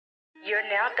You're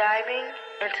now diving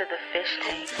into the fish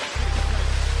tank.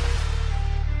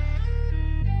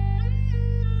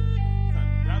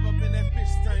 Dive up in that fish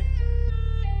tank.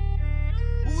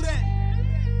 Who that?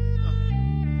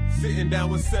 Sitting down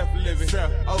with Seth Living,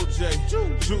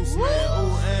 OJ, Juice Man,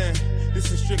 ooh, and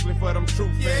this is strictly for them true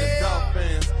fans, dog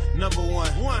fans. Number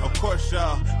one, of course,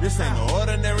 y'all. This ain't no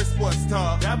ordinary sports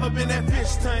talk. Dive up in that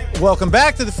fish tank. Welcome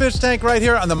back to the Fish Tank right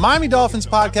here on the Miami Dolphins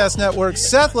Podcast Network.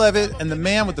 Seth Levitt and the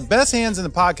man with the best hands in the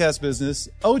podcast business,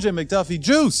 OJ McDuffie.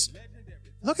 Juice,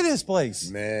 look at this place.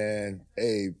 Man,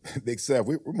 hey, Big Seth,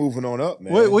 we're moving on up,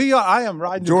 man. I am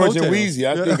riding George your and coattails. Wheezy.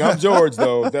 I think I'm George,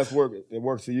 though. If that's it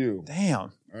works for you.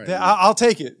 Damn. Right, I'll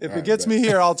take it. If it gets bet. me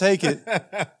here, I'll take it.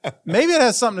 Maybe it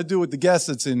has something to do with the guest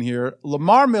that's in here.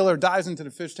 Lamar Miller dives into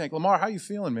the fish tank. Lamar, how you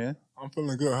feeling, man? I'm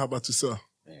feeling good. How about yourself?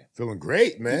 Feeling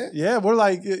great, man. Yeah, we're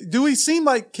like, do we seem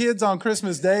like kids on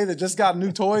Christmas Day that just got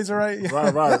new toys, right?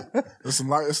 Right. It's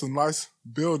a nice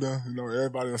building. You know,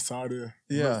 everybody inside there.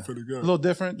 Yeah. Looks pretty good. A little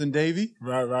different than Davey.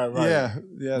 Right. Yeah.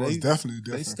 It's definitely different.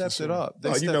 They stepped for it sure. up.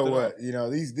 You know what? You know,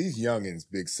 these youngins,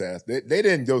 Big Seth, they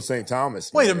didn't go St.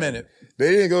 Thomas. Wait man. a minute.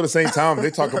 They didn't go to St. Thomas.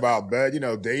 They talk about bad. You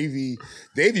know, Davey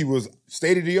was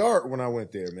state of the art when I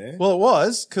went there, man. Well, it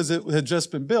was because it had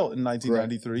just been built in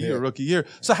 1993, Correct. your Yeah. rookie year.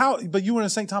 So but you were in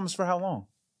St. Thomas for how long?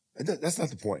 That's not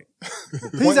the point. The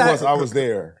point was I was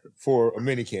there for a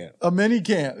mini camp. A mini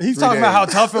camp. He's 3 talking about how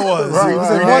days. tough it was. Right, He was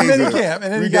right, in right. one mini camp,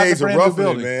 and then 3 he got the days of brand new roughing it,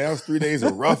 building. man. That was 3 days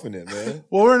of roughing it, man.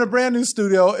 Well, we're in a brand new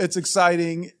studio. It's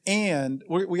exciting, and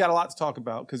we got a lot to talk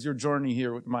about because your journey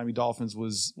here with the Miami Dolphins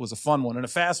was a fun one and a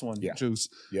fast one, Yeah. Juice.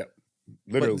 Yep.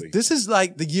 But Literally. this is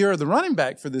like the year of the running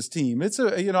back for this team. It's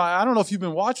I don't know if you've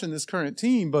been watching this current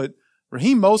team, but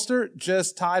Raheem Mostert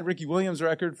just tied Ricky Williams'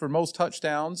 record for most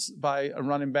touchdowns by a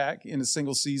running back in a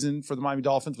single season for the Miami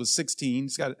Dolphins with 16.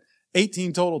 He's got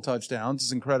 18 total touchdowns.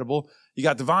 It's incredible. You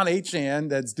got Devon Achane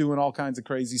that's doing all kinds of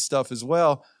crazy stuff as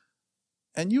well.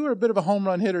 And you were a bit of a home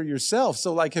run hitter yourself.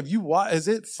 So, like, is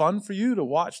it fun for you to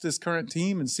watch this current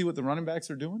team and see what the running backs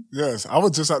are doing? Yes. I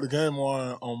was just at the game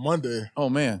on Monday. Oh,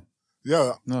 man.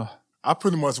 Yeah. No. I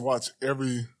pretty much watch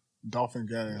every Dolphin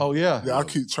game. Oh, yeah. Yeah, I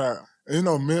keep track. And, you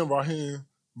know, me and Raheem,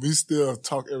 we still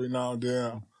talk every now and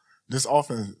then. This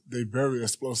offense, they very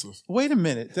explosive. Wait a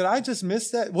minute. Did I just miss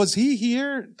that? Was he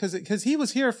here? Because he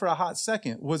was here for a hot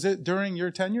second. Was it during your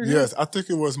tenure here? Yes, I think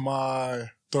it was my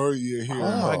third year here.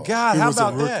 Oh, my God. He How was a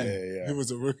about rookie. that? Yeah. He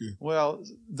was a rookie. Well,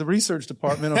 the research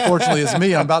department, unfortunately, is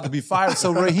me. I'm about to be fired.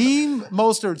 So Raheem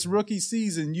Mostert's rookie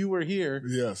season, you were here.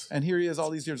 Yes. And here he is all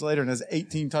these years later and has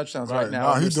 18 touchdowns Right. right now.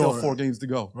 Nah, and he's there's still doing 4 it. games to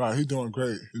go. Right, he's doing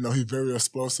great. You know, he's very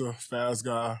explosive, fast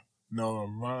guy, you know,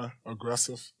 run,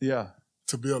 aggressive. Yeah.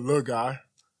 To be a little guy.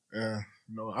 And,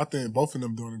 you know, I think both of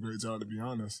them doing a great job, to be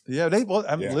honest. Yeah,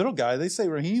 Yeah. little guy. They say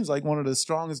Raheem's like one of the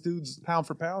strongest dudes pound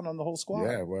for pound on the whole squad.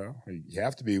 Yeah, well, you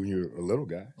have to be when you're a little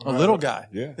guy. A little guy.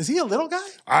 Yeah. Is he a little guy?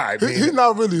 I mean, He's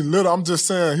not really little. I'm just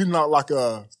saying he's not like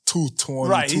a 220,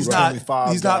 Right. He's not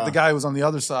 225 the guy who's on the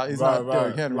other side. He's not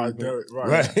Derrick Henry. Like but- Derrick,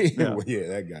 right? Yeah. Well, yeah,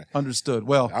 that guy. Understood.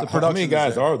 Well, the How production. many is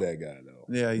guys there. are that guy though?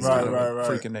 Yeah, he's Right, got a right.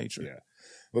 freak of nature. Yeah.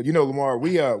 But you know, Lamar,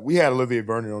 we had Olivier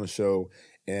Vernon on the show,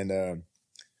 and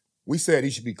we said he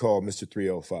should be called Mr.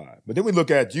 305. But then we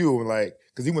look at you and like,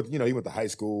 because he went to high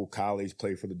school, college,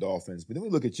 played for the Dolphins. But then we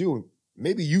look at you and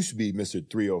maybe you should be Mr.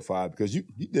 305 because you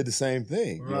did the same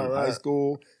thing. You know, Right. high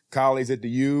school, college at the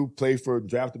U,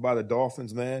 drafted by the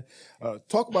Dolphins, man.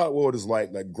 Talk about what it was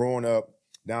like growing up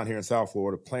down here in South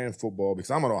Florida, playing football,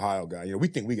 because I'm an Ohio guy. You know, we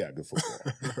think we got good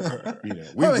football. You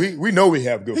know, we know we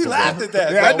have good He football. laughed at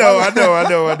that. Yeah, though.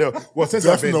 I know. Well, since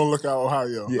I've Definitely been don't look out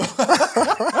Ohio. yeah.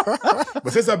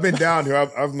 But since I've been down here,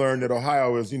 I've learned that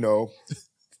Ohio is,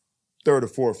 third or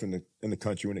fourth in the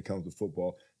country when it comes to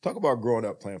football. Talk about growing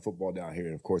up playing football down here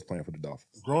and, of course, playing for the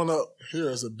Dolphins. Growing up here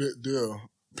is a big deal.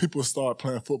 People start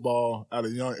playing football at a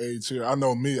young age here. I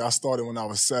know me, I started when I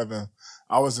was 7.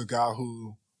 I was a guy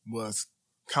who was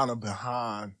kind of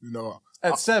behind,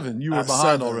 At 7, you were At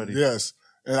behind 7, already. Yes.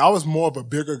 And I was more of a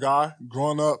bigger guy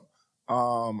growing up.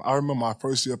 I remember my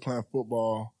first year playing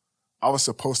football. I was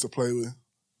supposed to play with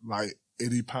like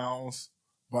 80 pounds.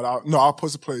 But I was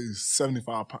supposed to play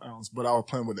 75 pounds, but I was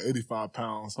playing with the 85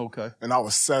 pounds. Okay. And I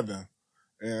was 7.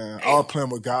 And I was playing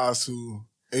with guys who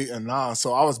 8 and 9.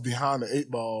 So I was behind the 8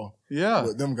 ball Yeah.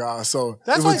 with them guys. So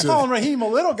That's it why was he's calling Raheem a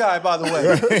little guy, by the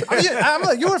way. I'm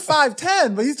like, you were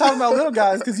 5'10", but he's talking about little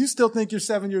guys because you still think you're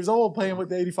 7 years old playing with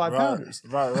the 85 pounders.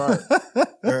 Right.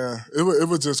 And it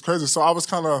was just crazy. So I was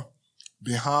kind of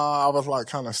behind. I was like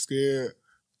kind of scared.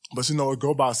 But, it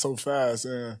go by so fast.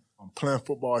 And I'm playing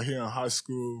football here in high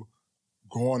school,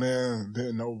 going in,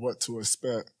 didn't know what to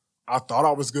expect. I thought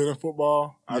I was good in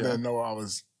football. I didn't know I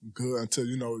was good until,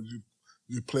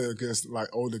 you play against like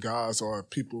older guys or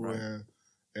people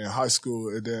in high school.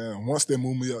 And then once they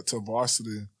moved me up to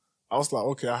varsity, I was like,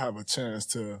 okay, I have a chance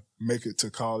to make it to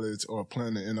college or play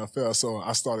in the NFL. So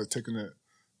I started taking it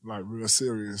like real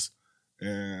serious.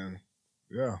 And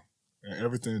yeah, and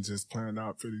everything just planned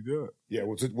out pretty good. Yeah,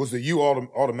 was the U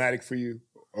automatic for you?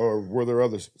 Or were there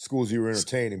other schools you were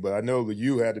entertaining? But I know the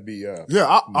U had to be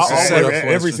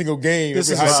every single game. This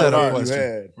every is a setup you question.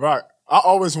 had. Right. I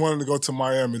always wanted to go to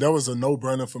Miami. That was a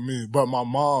no-brainer for me. But my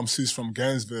mom, she's from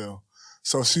Gainesville.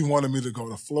 So she wanted me to go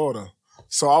to Florida.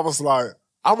 So I was like,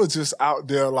 I was just out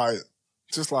there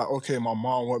okay, my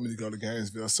mom wanted me to go to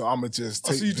Gainesville, so I'm going to just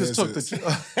take so you visits. just took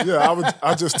the... Yeah,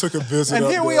 I just took a visit And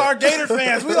up here we there. are, Gator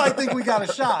fans. We think we got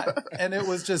a shot. And it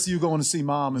was just you going to see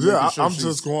mom. And making sure I'm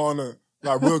just going to,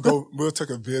 we'll take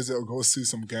a visit or go see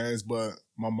some games, but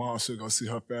my mom should go see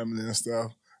her family and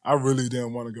stuff. I really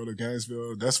didn't want to go to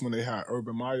Gainesville. That's when they had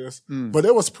Urban Meyers. But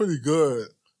it was pretty good.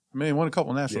 I mean, won a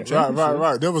couple national championships.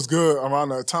 Right. That was good around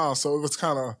that time. So it was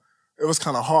kind of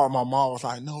hard. My mom was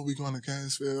like, no, we're going to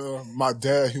Gainesville. My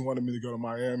dad, he wanted me to go to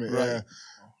Miami. Right. And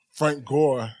Frank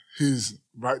Gore, he's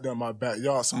right there in my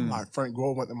backyard. So I'm like, Frank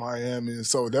Gore went to Miami. And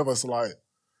so that was like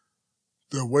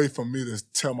the way for me to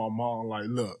tell my mom, like,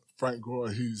 look, Frank Gore,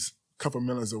 he's a couple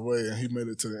minutes away and he made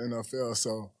it to the NFL.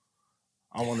 So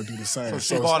I want to do the same. So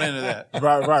she bought into that.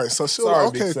 Right. So she was like,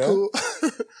 okay, Big cool.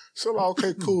 She was like,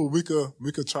 okay, cool. We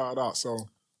could try it out. So.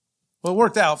 Well, it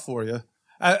worked out for you.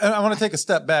 I want to take a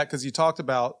step back because you talked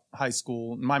about high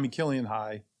school, Miami Killian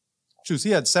High. Juice, he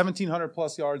had 1,700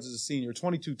 plus yards as a senior,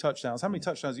 22 touchdowns. How many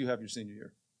touchdowns do you have your senior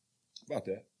year? About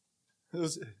that. It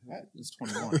was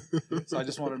 21. So I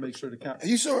just wanted to make sure to count. Are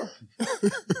you sure?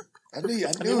 I mean,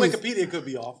 Wikipedia could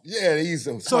be off. Yeah, he's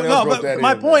so no, but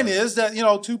my point is that,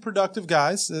 two productive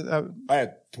guys. I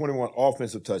had 21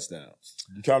 offensive touchdowns.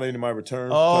 You count any of my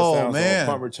returns? Oh, touchdowns man.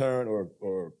 Or punt return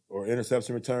or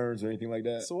interception returns or anything like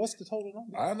that? So what's the total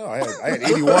number? I don't know. I had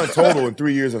 81 total in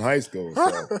 3 years in high school.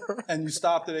 So. And you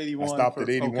stopped at 81. I stopped at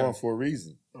 81 for a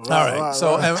reason. All right.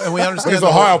 So, and we understand. It's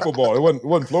Ohio football. It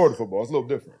wasn't Florida football. It's a little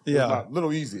different. Yeah. It's a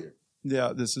little easier.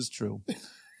 Yeah, this is true.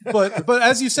 But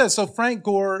as you said, so Frank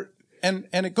Gore, and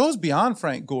it goes beyond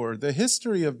Frank Gore, the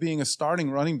history of being a starting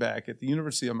running back at the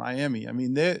University of Miami. I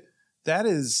mean,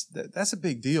 that's a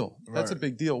big deal. That's a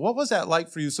big deal. What was that like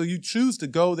for you? So you choose to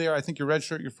go there. I think you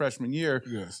redshirt your freshman year.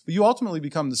 Yes. But you ultimately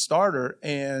become the starter.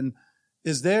 And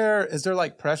is there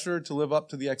like pressure to live up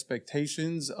to the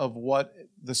expectations of what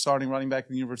the starting running back at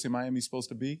the University of Miami is supposed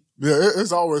to be? Yeah,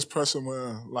 it's always pressure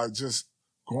when just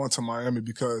going to Miami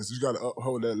because you got to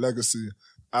uphold that legacy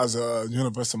as a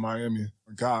University of Miami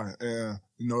guy. And,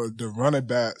 the running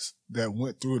backs that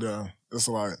went through there, it's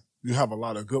like you have a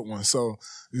lot of good ones. So,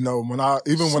 when I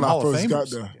first got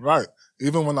there, right,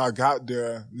 even when I got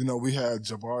there, we had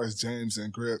Javaris James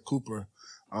and Greg Cooper.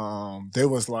 They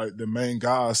was like the main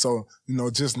guys. So,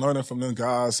 just learning from them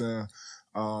guys and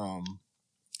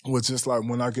was just like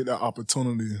when I get that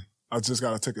opportunity, I just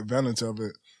got to take advantage of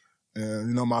it.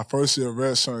 And, my first year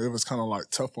redshirt, it was kind of like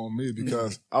tough on me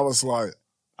because I was like,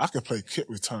 I could play kick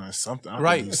return, something.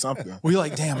 I could do something. We're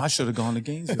like, damn, I should have gone to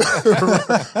Gainesville.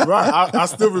 Right. I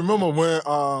still remember when,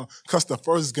 cause the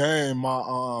first game,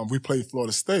 we played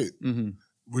Florida State. Mm-hmm.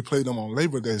 We played them on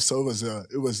Labor Day. So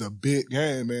it was a big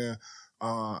game, man.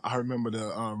 I remember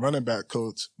the running back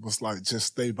coach was like, just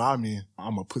stay by me.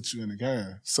 I'm going to put you in the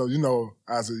game. So,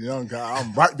 as a young guy,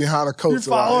 I'm right behind the coach. You're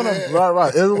following him.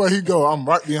 Right. Everywhere he go, I'm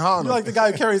right behind him. You're like the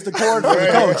guy who carries the cord for the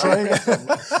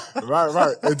coach, right?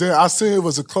 Right. And then I seen it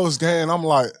was a close game. I'm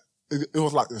like, it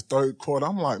was like the third quarter.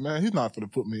 I'm like, man, he's not going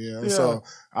to put me in. Yeah. So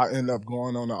I end up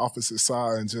going on the opposite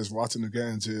side and just watching the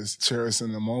game, just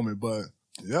cherishing the moment. But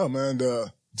yeah, man,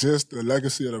 the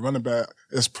legacy of the running back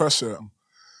is pressure.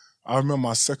 I remember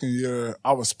my second year,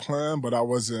 I was playing, but I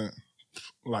wasn't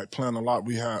like playing a lot.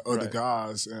 We had other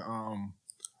guys, and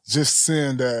just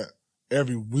seeing that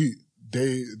every week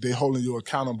they holding you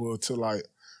accountable to like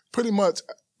pretty much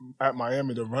at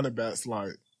Miami the running backs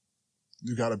like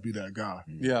you got to be that guy.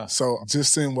 Yeah. So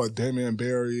just seeing what Damian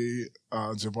Berry,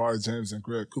 Javaris James, and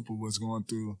Greg Cooper was going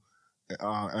through,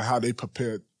 and how they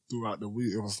prepared throughout the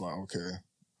week, it was like okay.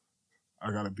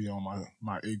 I got to be on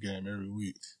my A game every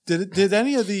week. Did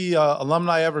any of the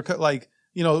alumni ever did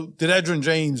Edgerrin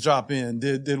James drop in?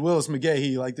 Did Willis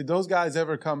McGahee, did those guys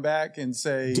ever come back and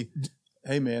say,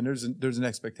 hey man, there's an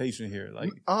expectation here?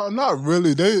 Not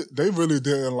really. They really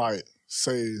didn't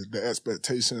say the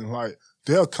expectation.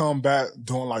 They'll come back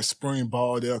doing spring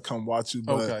ball. They'll come watch you.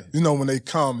 But when they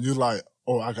come, you're like,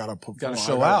 oh, I got to perform. Got to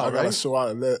show out, I got to right? show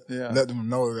out and let them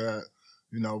know that,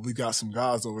 we got some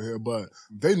guys over here, but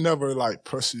they never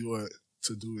pressure you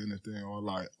to do anything or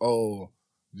like, oh,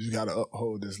 you got to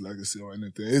uphold this legacy or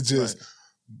anything. It just,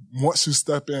 once you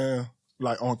step in,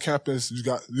 like on campus,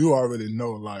 you already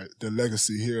know like the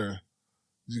legacy here,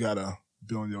 you got to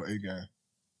be on your A game.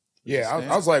 Yeah,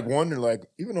 I was like wondering, like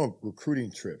even on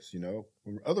recruiting trips,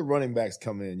 when other running backs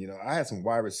come in, I had some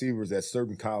wide receivers at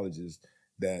certain colleges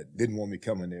that didn't want me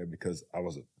coming there because I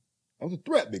was a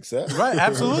threat, Big Seth. Right,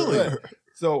 absolutely.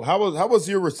 So how was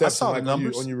your reception like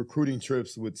on your recruiting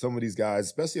trips with some of these guys,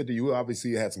 especially at the U?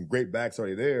 Obviously, you had some great backs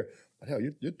already there, but hell,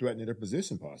 you're threatening their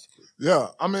position possibly. Yeah,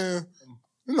 I mean,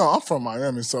 I'm from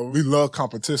Miami, so we love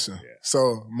competition. Yeah.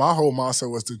 So my whole mindset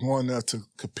was to go in there to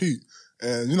compete,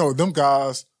 and them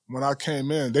guys. When I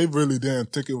came in, they really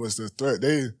didn't think it was the threat.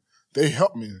 They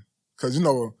helped me because,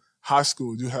 high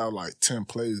school, you have like 10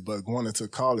 plays, but going into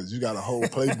college, you got a whole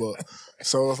playbook.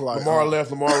 So it's like Lamar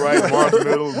left, Lamar right, Lamar in the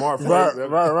middle, Lamar front.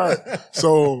 Right.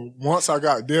 So once I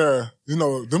got there,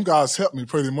 them guys helped me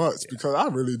pretty much because I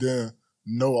really didn't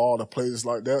know all the plays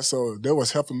like that. So they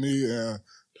was helping me, and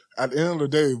at the end of the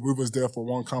day, we was there for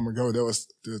one common goal. That was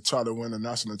to try to win a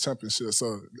national championship.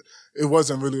 So it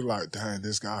wasn't really like, dang,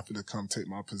 this guy finna come take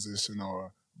my position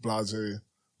or blase.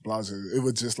 It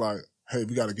was just like, hey,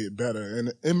 we got to get better.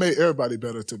 And it made everybody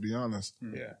better, to be honest.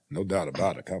 Yeah, no doubt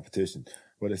about it. Competition.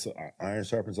 But it's iron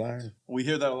sharpens iron. We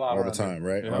hear that a lot all the time,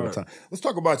 right? Yeah, all the time. Let's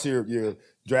talk about your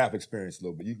draft experience a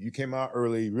little bit. You came out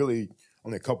early, really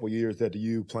only a couple years at the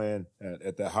U playing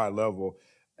at that high level.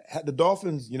 Had the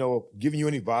Dolphins, giving you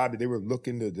any vibe that they were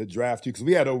looking to draft you? Because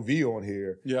we had OV on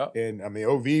here. Yeah. And,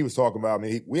 OV was talking about,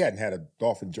 we hadn't had a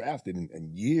Dolphin drafted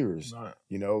in years. Right.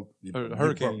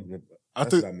 Hurricane. I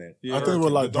think it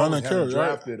was like Vernon Carey, right?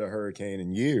 Drafted a Hurricane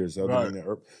in years. Other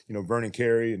than, Vernon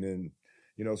Carey. And then,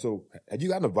 so had you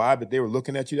gotten a vibe that they were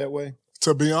looking at you that way?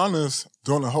 To be honest,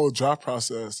 during the whole draft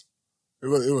process, it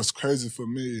was crazy for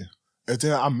me. And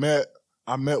then I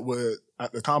met with,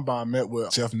 at the combine, I met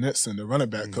with Jeff Nixon, the running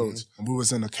back coach. And we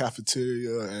was in the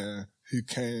cafeteria, and he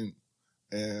came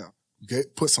and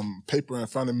put some paper in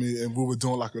front of me, and we were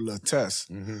doing like a little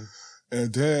test. Mm-hmm.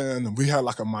 And then we had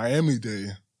like a Miami day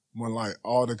when like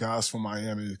all the guys from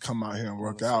Miami come out here and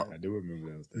work out. I do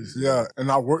remember those days. Yeah,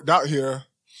 and I worked out here,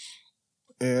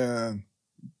 and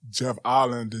Jeff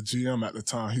Allen, the GM at the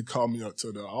time, he called me up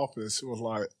to the office. He was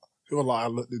like, I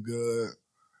looked good.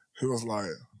 He was like,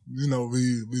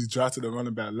 we drafted a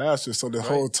running back last year, so the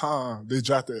whole time they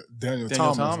drafted Daniel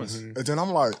Thomas. Mm-hmm. And then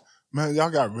I'm like, man, y'all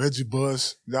got Reggie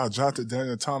Bush, y'all drafted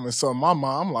Daniel Thomas. So in my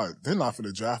mind, I'm like, they're not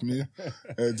finna draft me.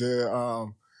 And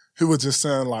then he was just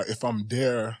saying like, if I'm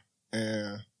there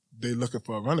and they looking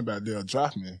for a running back, they'll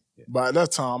draft me. Yeah. But at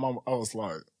that time, I was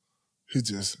like, he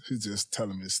just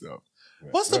telling me stuff.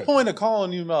 What's the point of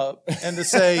calling you up and to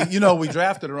say, we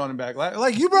drafted a running back?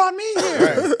 Like you brought me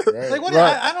here. Right. Like what?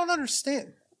 I don't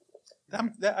understand.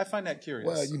 I find that curious.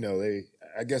 Well,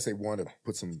 I guess they want to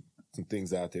put some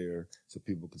things out there so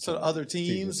people can. So other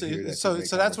teams. So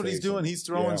that's what he's doing. He's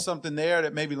throwing something there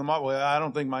that maybe Lamar. Well, I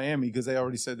don't think Miami because they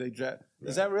already said they draft.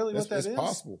 Is that really what that is? It's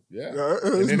possible. Yeah.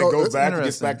 And then it goes back to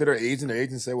gets back to their agent. The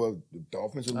agent say, "Well, the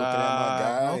Dolphins are looking at my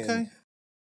guy." Okay. And,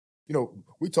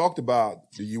 we talked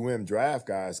about the draft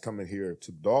guys coming here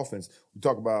to the Dolphins. We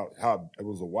talked about how it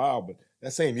was a while, but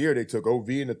that same year they took OV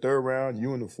in the 3rd round,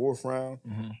 you in the 4th round.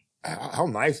 Mm-hmm. How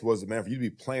nice was it, man, for you to be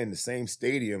playing the same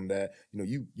stadium that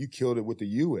you killed it with the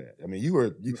U at?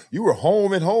 You were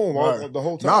home and home the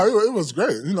whole time. No, it was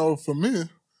great. For me,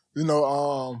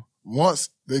 once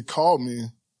they called me,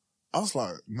 I was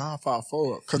like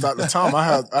 954 because at the time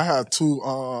I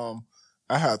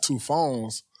had two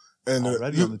phones. And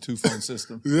already on the 2-phone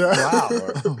system. Yeah.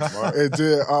 Wow. And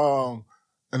then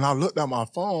and I looked at my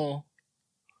phone.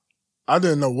 I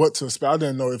didn't know what to expect. I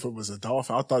didn't know if it was a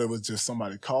Dolphin. I thought it was just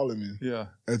somebody calling me. Yeah.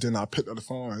 And then I picked up the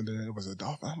phone, and then it was a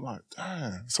Dolphin. I'm like,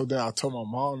 dang. So then I told my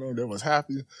mom, they was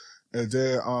happy. And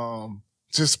then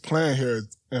just playing here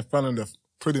in front of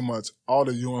pretty much all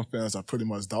the UM fans are pretty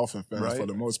much Dolphin fans for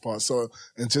the most part. So,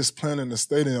 and just playing in the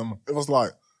stadium, it was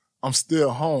like, I'm still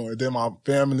home. And then my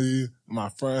family, my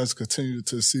friends continue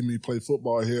to see me play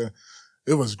football here.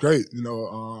 It was great,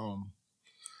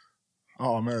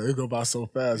 oh man, it go by so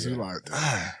fast. Yeah. You're like,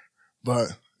 dang. But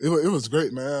it was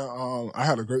great, man. I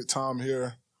had a great time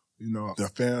here.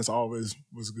 The fans always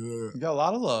was good. You got a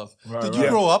lot of love. Did you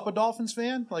grow up a Dolphins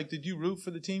fan? Like, did you root for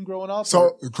the team growing up?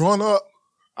 So growing up,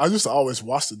 I used to always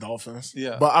watch the Dolphins.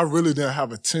 Yeah. But I really didn't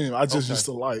have a team. I just used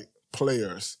to like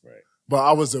players. Right. But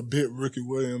I was a big Ricky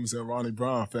Williams and Ronnie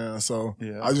Brown fan, so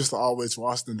I used to always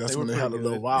watch them. That's when they had a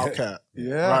little Wildcat.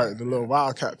 Right, the little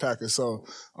Wildcat package. So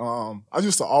I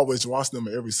used to always watch them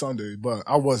every Sunday, but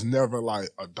I was never like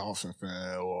a Dolphin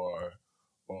fan or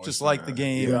Just like the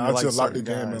game. Yeah, and I just like the certain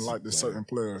game guys. and like the certain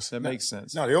players. That makes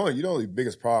sense. No, the only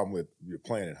biggest problem with you're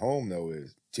playing at home though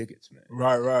is tickets, man.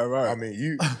 Right. I mean,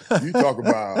 you talk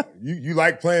about you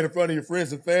like playing in front of your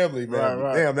friends and family, man.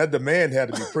 Right. Damn, that demand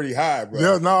had to be pretty high, bro.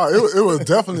 Yeah, no, it was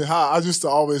definitely high. I used to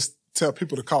always tell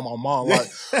people to call my mom. Like,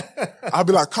 I'd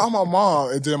be like, call my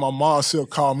mom, and then my mom she'll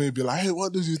call me and be like, hey,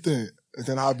 what did you think? And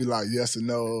then I'd be like, yes and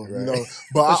no, Right. you know.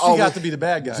 But But she got to be the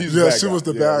bad guy. She was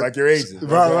the bad. like your agent.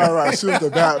 Right. She was the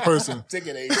bad person.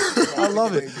 Ticket agent. I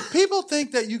love it. People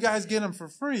think that you guys get them for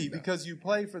free because you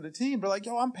play for the team. But like,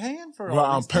 yo, I'm paying for all Right,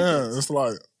 I'm these paying. tickets. It's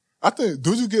like, I think,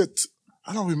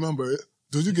 I don't remember it.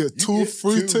 Did you get two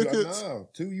free tickets? No,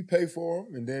 2 you pay for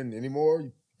them, and then any more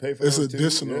you pay for It's those 2.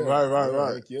 additional. Yeah.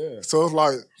 Right. Like, yeah. So it's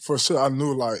like, for sure, I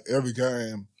knew like every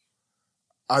game,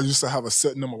 I used to have a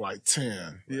set number like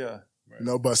 10. Yeah. You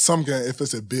know, but some game, if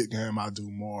it's a big game, I do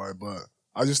more. But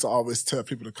I used to always tell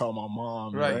people to call my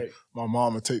mom. Right. And my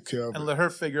mom would take care of And it. let her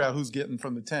figure out who's getting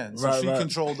from the 10. So Right, she right.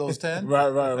 controlled those 10. Right.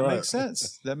 That makes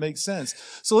sense. That makes sense.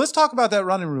 So let's talk about that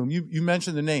running room. You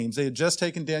mentioned the names. They had just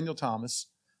taken Daniel Thomas,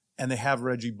 and they have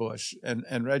Reggie Bush.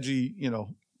 And Reggie, you know,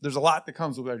 there's a lot that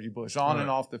comes with Reggie Bush on and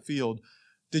off the field.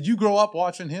 Did you grow up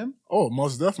watching him? Oh,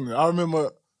 most definitely. I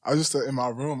remember I used to, in my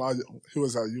room, he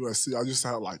was at USC. I used to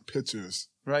have like pictures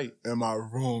Right. in my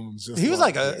room. Just He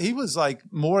was like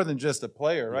more than just a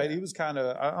player, right? Yeah. He was kind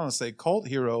of, I don't want to say cult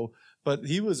hero, but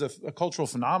he was a cultural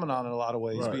phenomenon in a lot of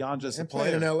ways Right. beyond just And a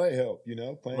player. playing in LA helped, you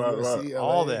know, playing Right, USC, LA,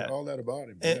 All that. all that about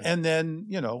him. And then,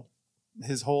 you know,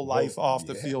 his whole life Both, off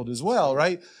the yeah. field as well,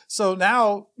 right? So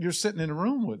now you're sitting in a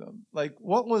room with him. Like,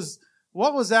 what was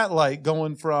that like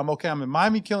going from, okay, I'm in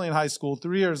Miami Killian High School,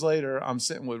 3 years later, I'm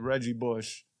sitting with Reggie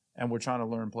Bush and we're trying to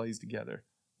learn plays together.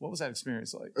 What was that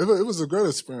experience like? It was a great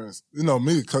experience. You know,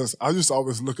 me, because I used to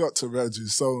always look up to Reggie.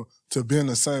 So to be in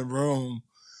the same room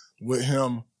with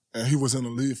him, and he was in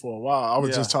the league for a while, I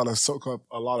would just try to soak up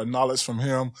a lot of knowledge from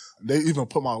him. They even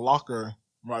put my locker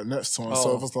right next to him.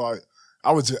 So it was like,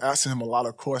 I was just asking him a lot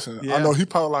of questions. Yeah. I know he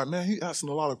probably like, man, he asking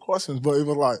a lot of questions, but it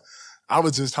was like, I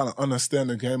was just trying to understand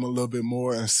the game a little bit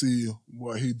more and see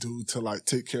what he do to like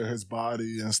take care of his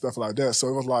body and stuff like that. So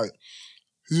it was like,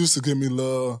 he used to give me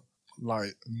little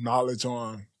like knowledge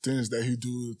on things that he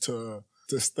do to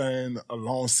sustain a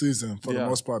long season for the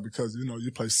most part, because, you know,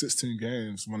 you play 16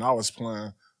 games. When I was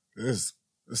playing, it's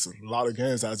a lot of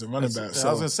games as a running back. I was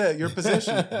going to say, your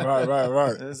position.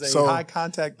 Right. It's a high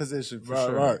contact position for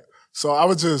sure. Right. So I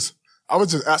was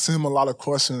just asking him a lot of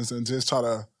questions and just try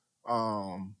to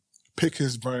pick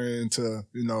his brain to,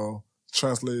 you know,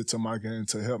 translate it to my game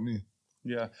to help me.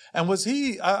 Yeah. And was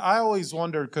he, I always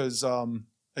wondered because,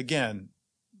 again,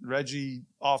 Reggie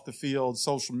off the field,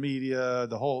 social media,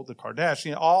 the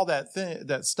Kardashian, all that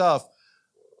stuff.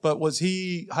 But was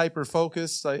he hyper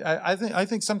focused? I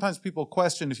think sometimes people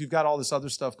question if you've got all this other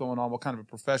stuff going on, what kind of a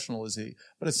professional is he?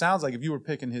 But it sounds like if you were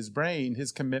picking his brain,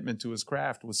 his commitment to his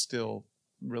craft was still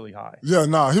really high. Yeah,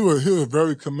 he was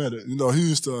very committed. You know, he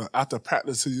used to, after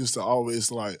practice, he used to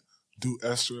always like do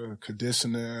extra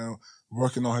conditioning,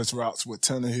 working on his routes with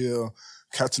Tannehill,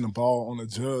 catching the ball on the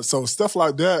judge. So stuff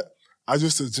like that, I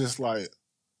used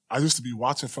to be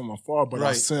watching from afar, but I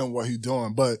was seeing what he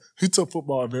doing. But he took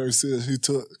football very serious. He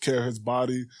took care of his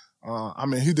body.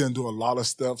 He didn't do a lot of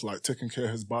stuff like taking care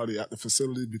of his body at the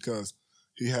facility because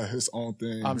he had his own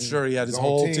thing. I'm sure he had his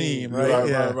whole team,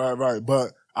 right? Right.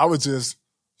 But I was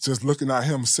just looking at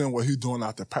him, seeing what he's doing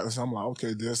after practice. I'm like,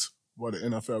 okay, this what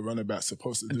an NFL running back's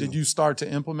supposed to do. And did you start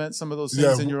to implement some of those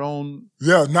things in your own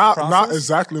not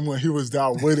exactly when he was there.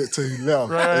 I waited till he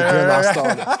left, and then I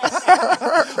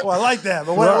started. Well, I like that.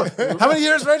 But how many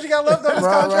years Reggie got left on his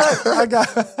contract? I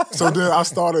got. So then I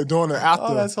started doing it after.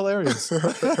 Oh, that's hilarious.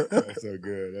 That's so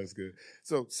good. That's good.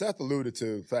 So Seth alluded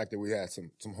to the fact that we had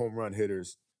some home run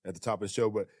hitters at the top of the show,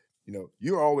 but you know,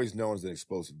 you're always known as an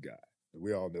explosive guy.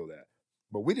 We all know that.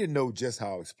 But we didn't know just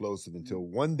how explosive until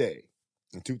one day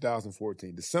in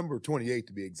 2014, December 28th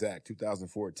to be exact,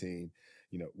 2014.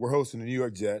 You know, we're hosting the New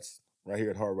York Jets right here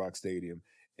at Hard Rock Stadium.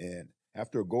 And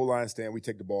after a goal line stand, we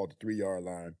take the ball at the 3-yard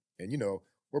line. And, you know,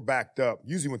 we're backed up.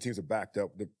 Usually when teams are backed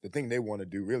up, the thing they want to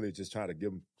do really is just try to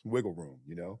give them some wiggle room,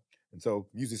 you know? And so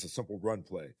usually it's a simple run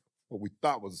play, what we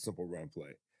thought was a simple run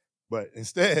play. But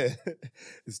instead,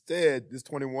 this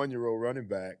 21-year-old running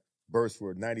back burst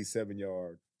for a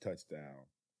 97-yard touchdown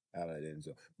out of that end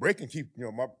zone. Breaking Keith, you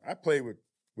know, I played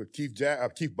with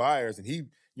Keith Byers, and he, you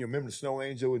know, remember the Snow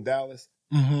Angel in Dallas?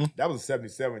 That was a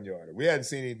 77-yarder. We hadn't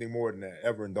seen anything more than that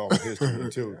ever in Dolphin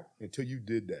history until you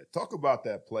did that. Talk about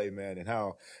that play, man, and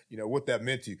how, what that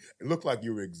meant to you. It looked like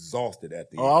you were exhausted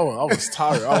at the end. I was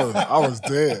tired. I was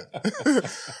dead.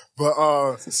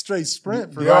 But It's a straight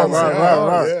sprint for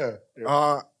right.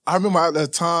 Yeah. I remember at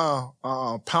that time,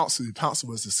 Pouncey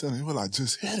was the center. He was like,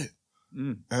 just hit it.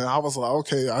 And I was like,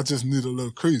 okay, I just need a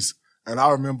little crease. And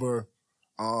I remember,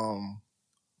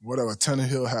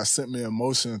 Tannehill had sent me in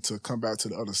motion to come back to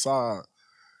the other side.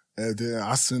 And then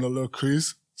I seen a little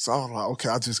crease. So I was like, okay,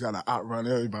 I just got to outrun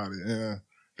everybody. And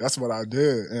that's what I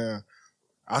did. And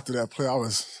after that play, I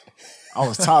was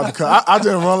tired because I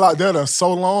didn't run like that in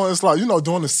so long. It's like,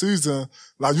 during the season,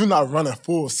 like you're not running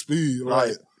full speed,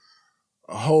 like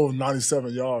a whole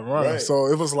 97-yard run. Right. So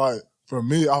it was like, for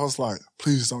me, I was like,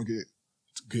 please don't get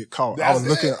caught. I was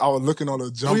looking on the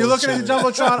jumbotron. Were you looking at the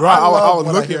jumbotron? Right.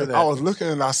 I was looking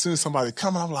and I seen somebody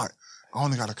coming. I'm like, I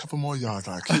only got a couple more yards.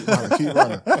 Like, keep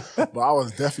running. But I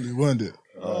was definitely winded.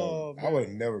 I would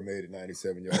have never made it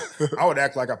 97 yards. I would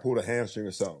act like I pulled a hamstring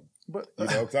or something. But,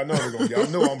 because I know they're going to get.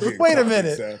 I know I'm getting. Wait a caught,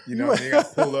 minute. So, you got to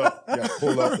pull up. You got to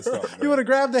pull up or something. You would have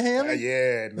grabbed the hammer?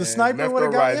 Yeah, man. The sniper would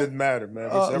have got right, you? It didn't matter, man.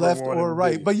 Left or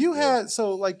right. But you had,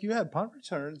 you had punt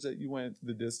returns that you went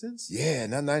the distance? Yeah,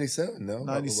 not 97, no.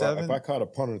 97? If I caught a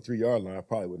punt on the 3-yard line, I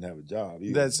probably wouldn't have a job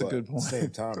either. That's a good point. At the same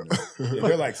time,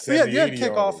 they're like 70, You had 80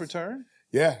 kickoff yards. return?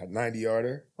 Yeah, a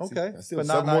 90-yarder. Okay. But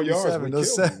not 97. More yards.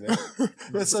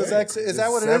 So is that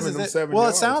what it is? Well,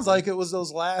 it sounds like it was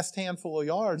those last handful of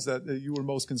yards that you were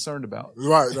most concerned about.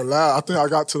 Right. I think I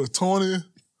got to the 20,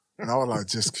 and I was like,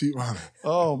 just keep running.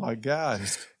 Oh, my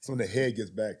gosh. That's when the head gets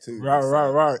back, too. Right.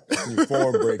 When your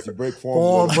form breaks. You break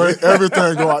form.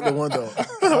 Everything go out the window.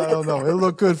 I don't know. It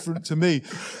looked good to me.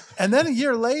 And then a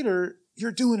year later,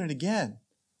 you're doing it again.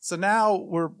 So now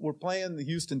we're playing the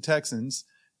Houston Texans.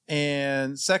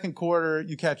 And second quarter,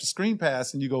 you catch a screen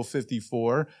pass and you go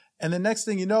 54. And the next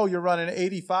thing you know, you're running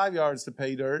 85 yards to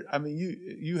pay dirt. I mean,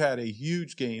 you had a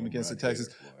huge game against the Texans.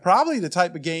 Probably the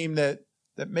type of game that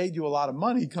made you a lot of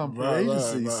money come free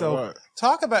agency.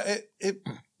 Talk about it.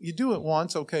 You do it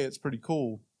once, okay, it's pretty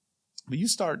cool. But you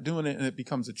start doing it and it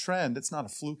becomes a trend. It's not a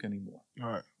fluke anymore. All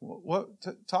right. What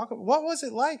was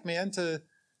it like, man,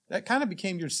 that kind of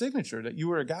became your signature, that you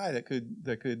were a guy that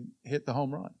could hit the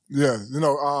home run? Yeah,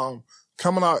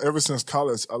 coming out ever since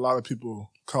college, a lot of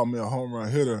people call me a home run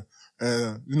hitter.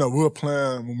 And, we were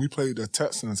playing, when we played the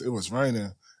Texans, it was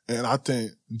raining. And I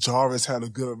think Jarvis had a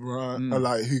good run.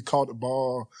 Like, he caught the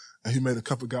ball and he made a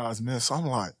couple guys miss. So I'm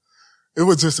like, it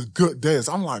was just a good day.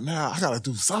 So I'm like, man, I got to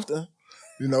do something.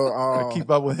 Gotta keep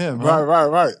up with him. Huh?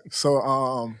 Right.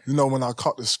 So, when I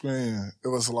caught the screen, it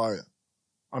was like,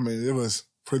 it was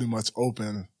pretty much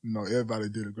open. Everybody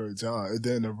did a great job. And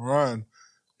then the run,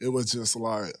 it was just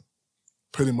like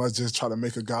pretty much just try to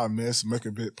make a guy miss, make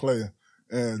a big play.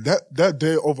 And that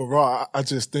day overall, I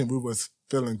just think we was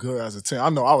feeling good as a team. I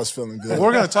know I was feeling good.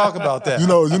 We're going to talk about that.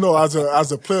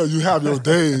 As a player, you have your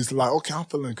days like, okay, I'm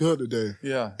feeling good today.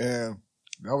 Yeah. And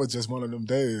that was just one of them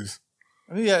days.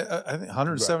 I think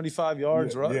 175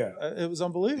 yards, right? Yeah. It was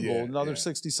unbelievable. Yeah, Another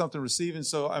 60-something receiving.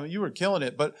 So, you were killing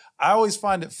it. But I always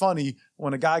find it funny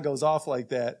when a guy goes off like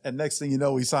that, and next thing you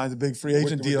know, he signs a big free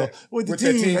agent deal with the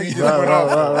team.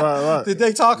 Right. Did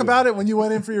they talk about it when you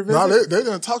went in for your visit? No, they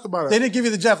didn't talk about it. They didn't give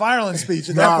you the Jeff Ireland speech.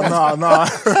 No.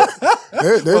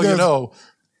 they didn't.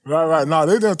 Right. No,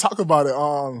 they didn't talk about it.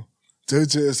 They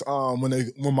just,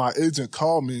 when my agent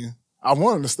called me, I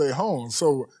wanted to stay home.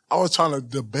 So I was trying to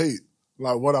debate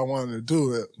like what I wanted to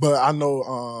do. But I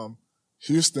know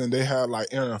Houston, they had like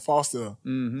Aaron Foster.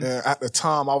 And at the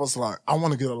time, I was like, I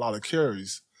want to get a lot of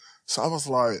carries. So I was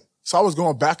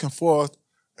going back and forth.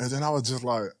 And then I was just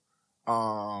like,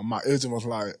 my agent was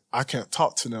like, I can't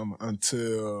talk to them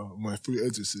until when free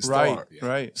agency start.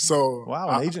 Right. So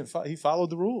wow, an agent, he followed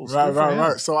the rules.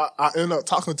 Right. So I ended up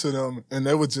talking to them, and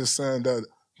they were just saying that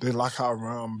they like how I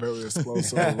run, very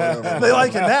explosive or whatever. They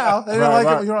like it now. They didn't like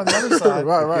it when you're on the other side.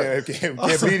 Right. Can't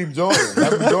beat him, join him.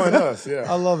 Have him join us.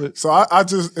 Yeah. I love it. So I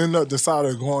just ended up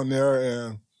deciding going there,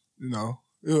 and,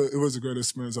 it was a great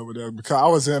experience over there because I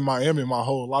was in Miami my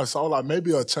whole life. So I was like,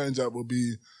 maybe a change up would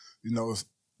be,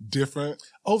 different.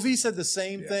 OV said the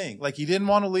same thing. Like, he didn't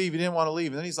want to leave. And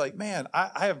then he's like, man,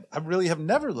 I really have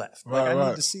never left. Like, I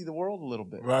need to see the world a little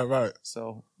bit. Right.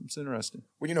 So it's interesting.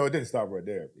 Well, it didn't stop right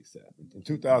there. In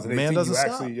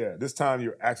 2018, this time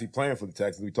you're actually playing for the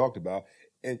Texans, we talked about,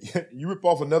 and you rip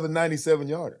off another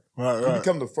 97-yarder. Right. You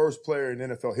become the first player in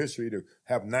NFL history to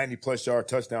have 90-plus yard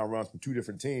touchdown runs from two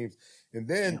different teams. And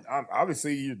then,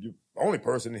 obviously, you're the only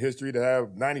person in history to have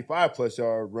 95-plus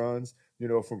yard runs,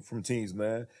 from teams,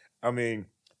 man.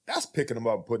 that's picking them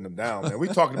up and putting them down, man. We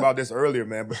talked about this earlier,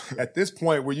 man. But at this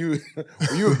point, were you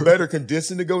in better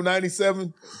condition to go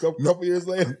 97 a couple years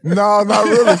later? No, not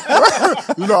really.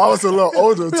 I was a little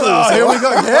older too. Oh, so here we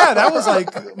go. Yeah, that was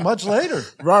like much later.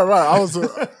 Right. I was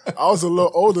a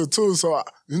little older too. So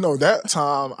that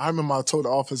time I remember I told the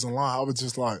offensive line, I was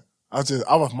just like, I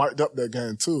was mic'd up that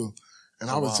game too, and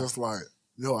I was just like,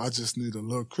 yo, I just need a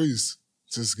little crease.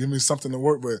 Just give me something to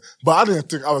work with. But I didn't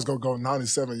think I was going to go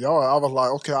 97 yards. I was like,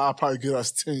 okay, I'll probably get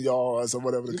us 10 yards or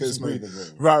whatever the case may be.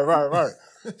 Right.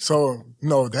 So,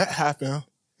 that happened.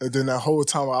 And then that whole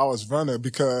time I was running,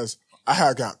 because I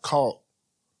had got caught,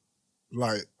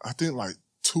 I think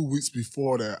 2 weeks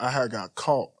before that, I had got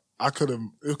caught. It could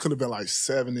have been like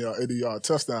 70 or 80 yard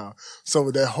touchdown.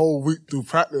 So that whole week through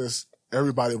practice,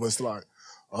 everybody was like,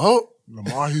 oh,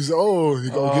 Lamar, he's old.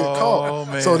 He's going to get caught.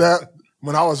 Man. So that,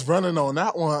 when I was running on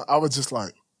that one, I was just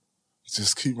like,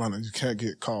 just keep running. You can't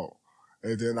get caught.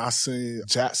 And then I seen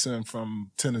Jackson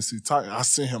from Tennessee Titans. I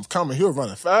seen him coming. He was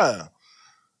running fast.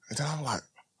 And then I'm like,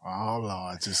 oh,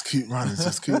 Lord, just keep running.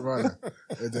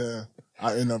 And then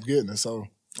I ended up getting it. So,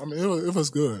 I mean, it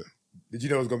was good. Did you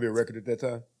know it was going to be a record at that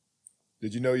time?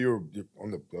 Did you know you were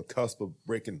on the cusp of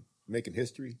making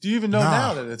history? Do you even know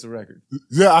now that it's a record?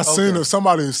 Yeah, I seen it.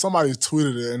 Somebody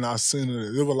tweeted it, and I seen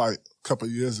it. It was like a couple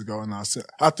of years ago, and I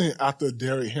think after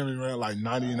Derrick Henry ran like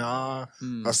 99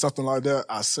 or something like that,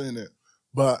 I seen it.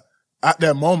 But at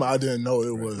that moment, I didn't know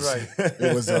it was. Right.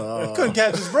 It was. Couldn't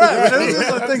catch his breath. He was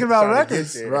just like thinking about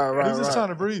records. Right. He was just trying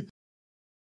to breathe.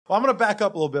 Well, I'm going to back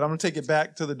up a little bit. I'm going to take it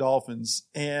back to the Dolphins.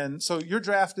 And so you're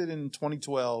drafted in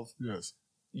 2012. Yes.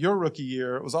 Your rookie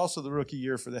year, it was also the rookie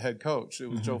year for the head coach. It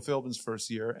was Joe Philbin's first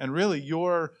year. And really,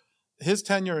 his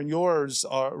tenure and yours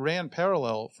ran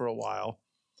parallel for a while.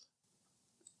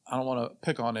 I don't want to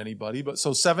pick on anybody, but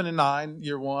so 7-9,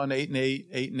 year one,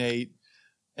 8-8, 8-8.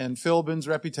 And Philbin's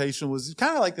reputation was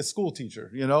kind of like a school teacher.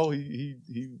 He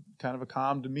kind of a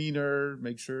calm demeanor,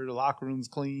 make sure the locker room's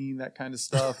clean, that kind of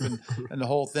stuff, and the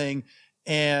whole thing.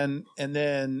 And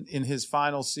then in his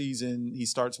final season, he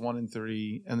starts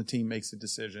 1-3, and the team makes a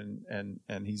decision,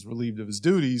 and he's relieved of his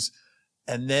duties.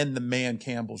 And then the man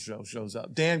Campbell shows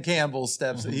up. Dan Campbell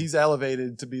steps, he's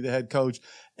elevated to be the head coach.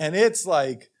 And it's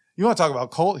like, you want to talk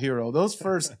about cult hero, those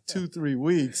first 2-3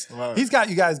 weeks, he's got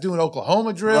you guys doing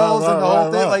Oklahoma drills and the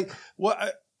whole thing. Like,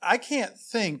 what I can't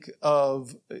think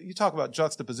of, you talk about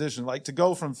juxtaposition, like to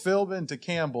go from Philbin to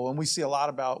Campbell, and we see a lot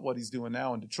about what he's doing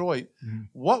now in Detroit.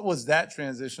 What was that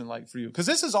transition like for you? Because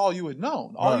this is all you had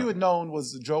known. All you had known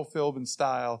was the Joe Philbin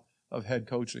style of head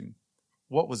coaching.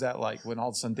 What was that like when all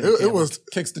of a sudden Dan Campbell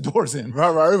kicks the doors in?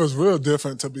 Right. It was real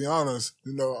different, to be honest.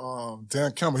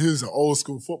 Dan Campbell, he was an old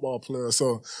school football player,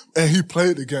 and he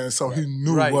played the game, so he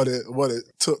knew what it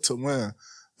took to win.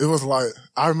 It was like,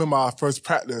 I remember our first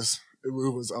practice. It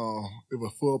was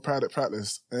full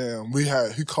practice, and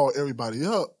he called everybody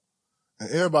up, and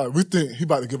everybody, we think he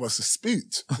about to give us a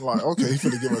speech. Like, okay, he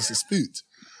finna give us a speech.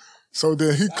 So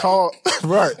then he called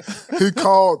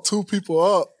two people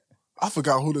up. I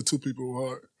forgot who the two people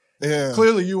were. And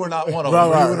clearly you were not one of them.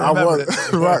 Right. I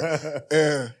was. Right.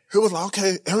 And he was like,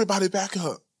 okay, everybody back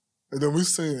up. And then we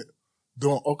seen it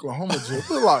doing Oklahoma drill.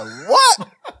 We were like, what?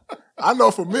 I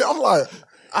know for me, I'm like,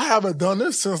 I haven't done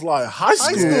this since like high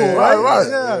school. Right.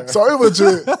 Yeah. So it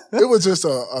was just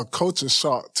a culture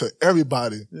shock to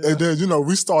everybody. Yeah. And then,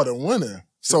 we started winning.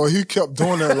 So he kept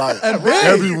doing that like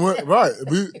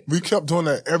we kept doing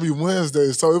that every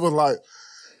Wednesday. So it was like,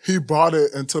 he brought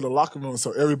it into the locker room,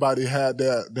 so everybody had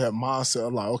that mindset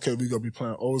of like, okay, we gonna be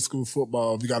playing old school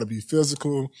football. We got to be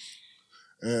physical,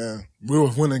 and we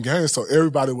were winning games. So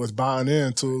everybody was buying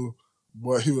into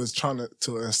what he was trying to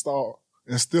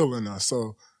instill in us.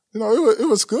 So it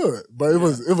was good, but it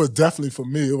was definitely for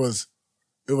me. It was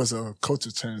a culture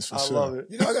change for sure. I love it.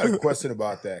 I got a question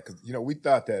about that because we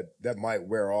thought that might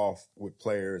wear off with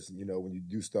players. When you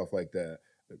do stuff like that,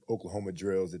 Oklahoma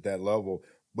drills at that level.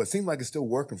 But it seemed like it's still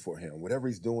working for him. Whatever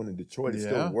he's doing in Detroit is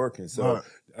still working. So,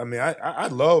 I mean, I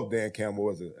love Dan Campbell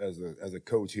as a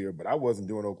coach here, but I wasn't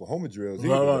doing Oklahoma drills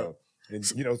either. Right. And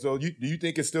so do you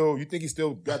think he's still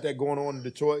got that going on in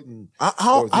Detroit? And I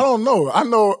don't know. I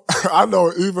know.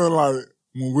 Even like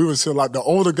when we was here, like the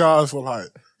older guys were like,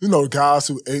 guys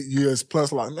who 8 years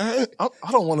plus, like, man, I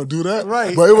don't want to do that.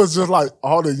 Right. But it was just like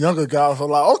all the younger guys were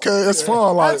like, okay, it's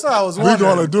fun. Like, that's what I was wondering.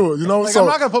 We're going to do it, Like, I'm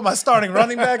not going to put my starting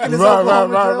running back in this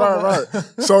Right.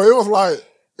 So it was like,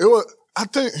 I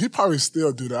think he probably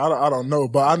still do that. I don't know.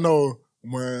 But I know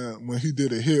when he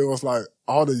did it here, it was like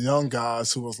all the young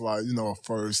guys who was like,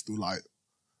 first through like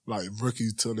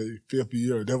rookie to the fifth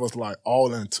year, they was like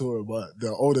all into it. But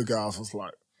the older guys was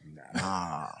like,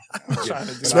 Nah.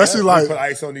 Especially like put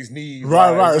ice on these knees.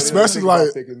 Right. Especially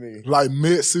like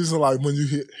mid-season, like when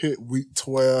you hit week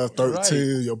 12,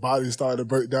 13, your body started to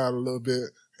break down a little bit.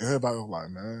 And everybody was like,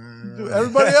 man. Dude,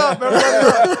 everybody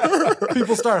up.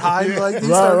 People start hiding like these.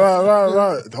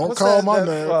 Right. Don't call my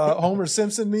name. Homer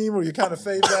Simpson meme where you kind of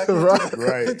fade back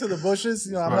into the bushes.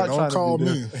 You know, I'm not trying to call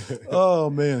me.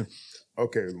 Oh, man.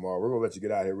 Okay, Lamar, we're going to let you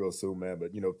get out of here real soon, man.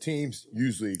 But, you know, teams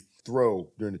usually throw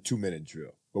during the 2-minute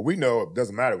drill. But we know it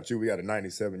doesn't matter with you. We got a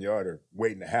 97-yarder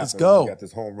waiting to happen. Let's go. We got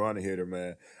this home run hitter,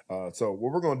 man. So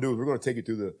what we're going to do is we're going to take you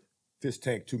through the fish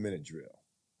tank 2-minute drill.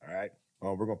 All right?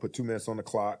 We're going to put 2 minutes on the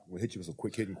clock. We'll hit you with some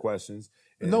quick hitting questions.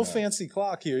 And, no fancy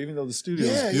clock here, even though the studio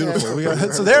is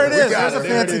beautiful. So there it is. There's a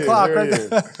fancy clock right there.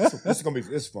 This is going to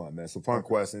be, it's fun, man. Some fun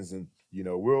questions. And, you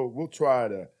know, we're going to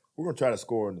try to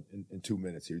score in 2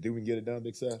 minutes here. Do we can get it done,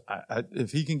 Big Seth?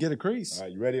 If he can get a crease. All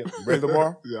right, you ready? You ready,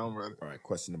 Lamar? Yeah, I'm ready. All right,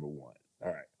 question number 1. All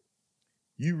right.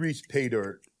 You reached pay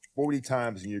dirt 40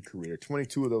 times in your career.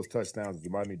 22 of those touchdowns with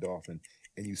the Miami Dolphins,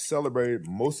 and you celebrated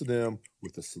most of them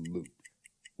with a salute.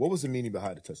 What was the meaning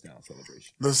behind the touchdown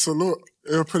celebration? The salute,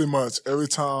 it was pretty much every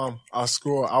time I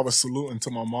scored, I was saluting to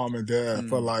my mom and dad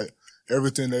for like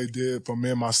everything they did for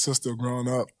me and my sister growing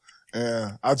up.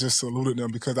 And I just saluted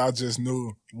them because I just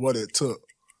knew what it took.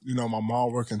 You know, my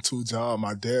mom working 2 jobs,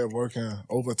 my dad working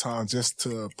overtime just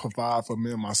to provide for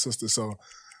me and my sister. So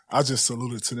I just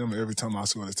saluted to them every time I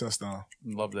scored a touchdown.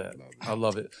 Love that. I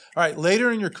love it. All right.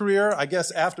 Later in your career, I guess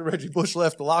after Reggie Bush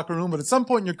left the locker room, but at some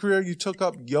point in your career, you took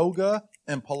up yoga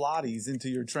and Pilates into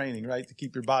your training, right, to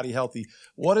keep your body healthy.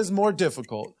 What is more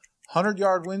difficult,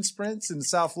 100-yard wind sprints in the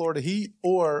South Florida heat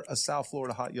or a South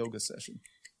Florida hot yoga session?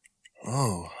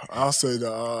 Oh, I'll say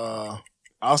the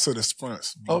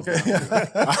sprints. Okay.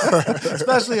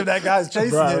 Especially if that guy's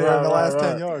chasing you there in the last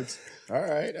 10 yards. All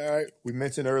right. We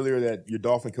mentioned earlier that your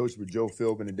Dolphin coaches were Joe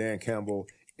Philbin and Dan Campbell,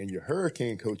 and your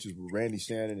Hurricane coaches were Randy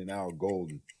Shannon and Al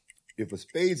Golden. If a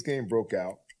spades game broke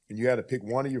out and you had to pick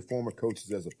one of your former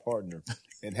coaches as a partner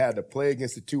and had to play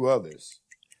against the 2 others,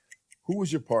 who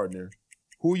was your partner?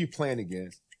 Who are you playing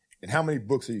against? And how many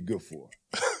books are you good for?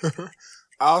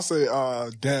 I'll say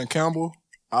Dan Campbell.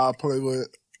 I'll play with.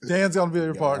 Dan's going to be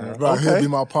your partner. Right, okay. He'll be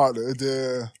my partner. And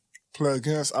then play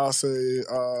against, I'll say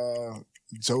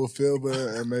Joe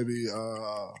Philbin and maybe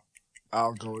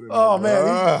I'll go with it. Oh,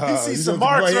 man. He sees some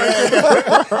marks right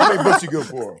there. How many books you good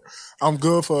for? I'm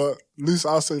good for at least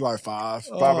I'll say like 5.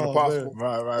 5 in the possible.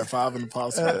 Man. Right. 5 in the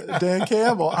possible. Dan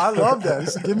Campbell. I love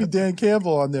that. Give me Dan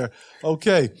Campbell on there.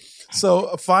 Okay. So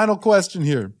a final question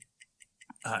here.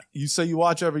 You say you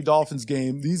watch every Dolphins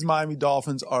game. These Miami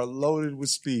Dolphins are loaded with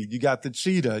speed. You got the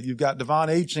Cheetah. You've got Devon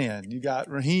Achane. You got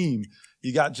Raheem.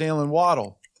 You got Jalen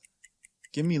Waddle.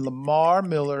 Give me Lamar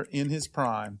Miller in his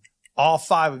prime. All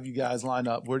 5 of you guys line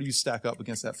up. Where do you stack up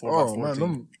against that 4x4 man,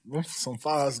 team? Them some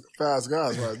fast guys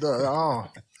right there.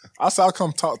 I say I'll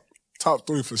come top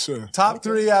 3 for sure. Top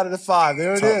 3 out of the 5.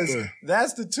 There it is. 3.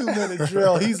 That's the 2-minute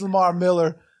drill. He's Lamar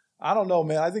Miller. I don't know,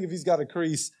 man. I think if he's got a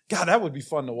crease, God, that would be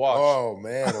fun to watch. Oh,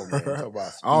 man. Talk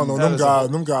about speed. I don't know.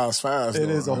 Them guys fast. It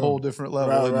is a whole different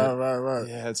level. Right.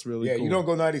 Yeah, it's really cool. Yeah, you don't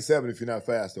go 97 if you're not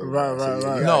fast. Though,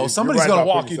 right. No, somebody's going to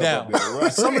walk you down.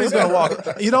 Somebody's going to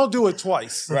walk. You don't do it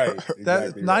twice. Right.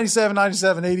 Exactly.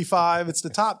 97, 85. It's the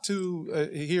top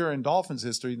 2 here in Dolphins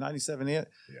history, 97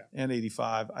 and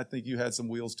 85. I think you had some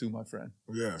wheels too, my friend.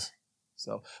 Yes.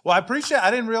 So, well, I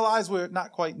didn't realize we're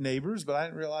not quite neighbors, but I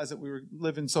didn't realize that we were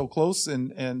living so close.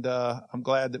 And I'm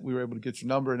glad that we were able to get your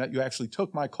number and that you actually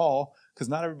took my call because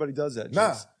not everybody does that.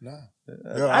 Nah.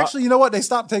 Actually, you know what? They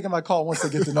stopped taking my call once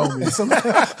they get to know me. So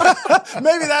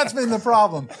maybe that's been the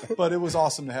problem, but it was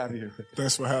awesome to have you here.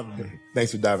 Thanks for having me.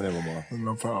 Thanks for diving in, Lamar.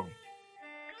 No problem.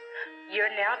 You're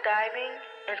now diving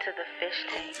into the fish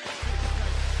tank.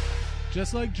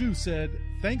 Just like Drew said,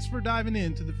 thanks for diving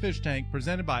into the Fish Tank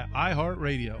presented by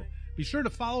iHeartRadio. Be sure to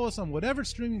follow us on whatever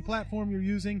streaming platform you're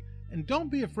using, and don't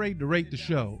be afraid to rate the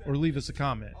show or leave us a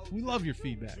comment. We love your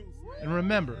feedback. And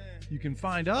remember, you can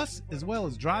find us as well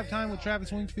as Drive Time with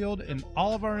Travis Wingfield and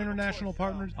all of our international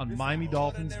partners on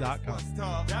MiamiDolphins.com.